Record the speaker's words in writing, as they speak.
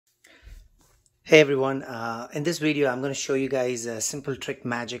Hey everyone, in this video I'm going to show you guys a simple trick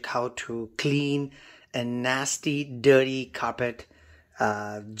magic how to clean a nasty dirty carpet,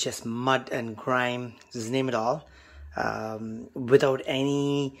 just mud and grime, just name it all, without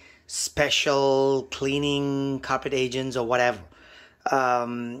any special cleaning carpet agents or whatever.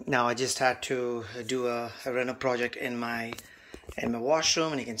 Now I just had to do a reno project in my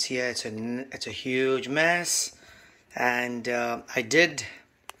washroom, and you can see here it's a huge mess, and I did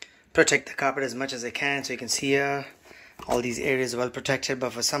protect the carpet as much as I can. So you can see here all these areas are well protected,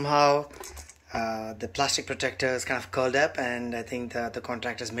 but for somehow the plastic protector is kind of curled up, and I think that the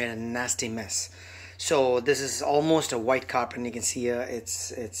contractor's made a nasty mess. So this is almost a white carpet, and you can see here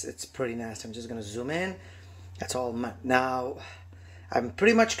it's pretty nasty. I'm just going to zoom in. That's all mud. Now I'm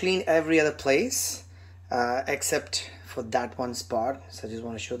pretty much cleaned every other place except for that one spot. So I just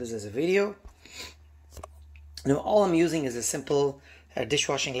want to show this as a video. Now all I'm using is a simple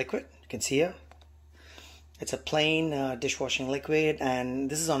dishwashing liquid. You can see here it's a plain dishwashing liquid, and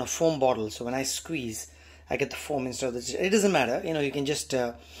this is on a foam bottle, so when I squeeze I get the foam instead of the, it doesn't matter, you can just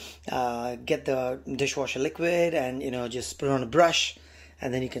get the dishwasher liquid and just put it on a brush,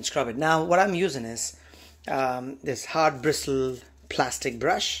 and then you can scrub it. Now what I'm using is this hard bristle plastic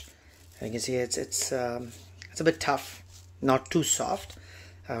brush, and you can see it's a bit tough, not too soft.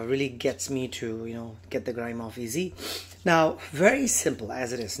 Really gets me to get the grime off easy. Now very simple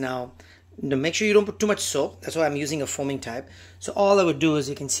as it is. Now make sure you don't put too much soap. That's why I'm using a foaming type. So all I would do is,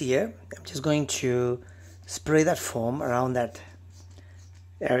 you can see here, I'm just going to spray that foam around that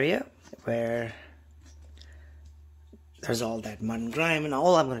area where there's all that mud and grime, and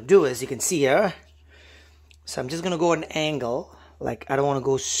all I'm going to do is, you can see here, so I'm just going to go at an angle, like I don't want to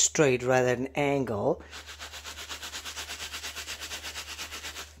go straight, rather than an angle.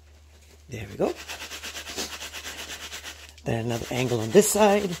 There we go. Then another angle on this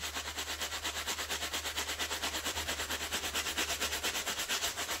side.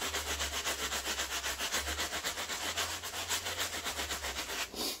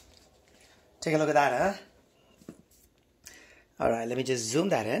 Take a look at that, huh? Alright, let me just zoom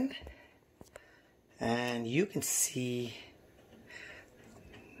that in. And you can see,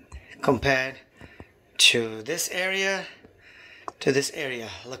 compared to this area,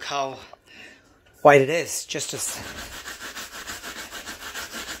 look how white it is.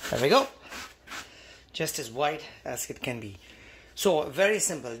 There we go, just as white as it can be. So very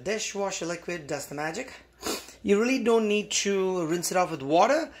simple, dishwasher liquid does the magic. You really don't need to rinse it off with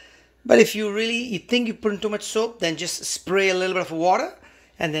water, but if you think you put in too much soap, then just spray a little bit of water,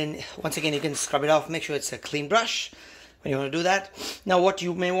 and then once again you can scrub it off. Make sure it's a clean brush when you want to do that. Now what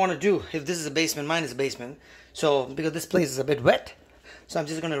you may want to do, if this is a basement, mine is a basement, so because this place is a bit wet, so I'm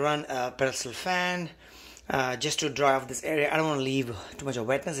just going to run a pedestal fan just to dry off this area. I don't want to leave too much of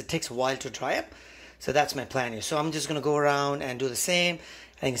wetness. It takes a while to dry up, so that's my plan here. So I'm just going to go around and do the same,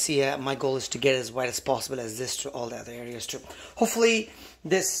 and you can see my goal is to get as white as possible as this to all the other areas too. Hopefully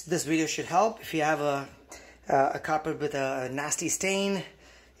this video should help. If you have a carpet with a nasty stain,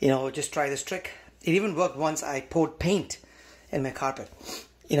 just try this trick. It even worked once. I poured paint in my carpet.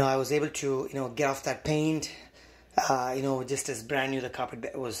 I was able to get off that paint just as brand new the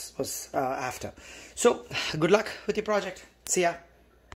carpet was after. So good luck with your project. See ya.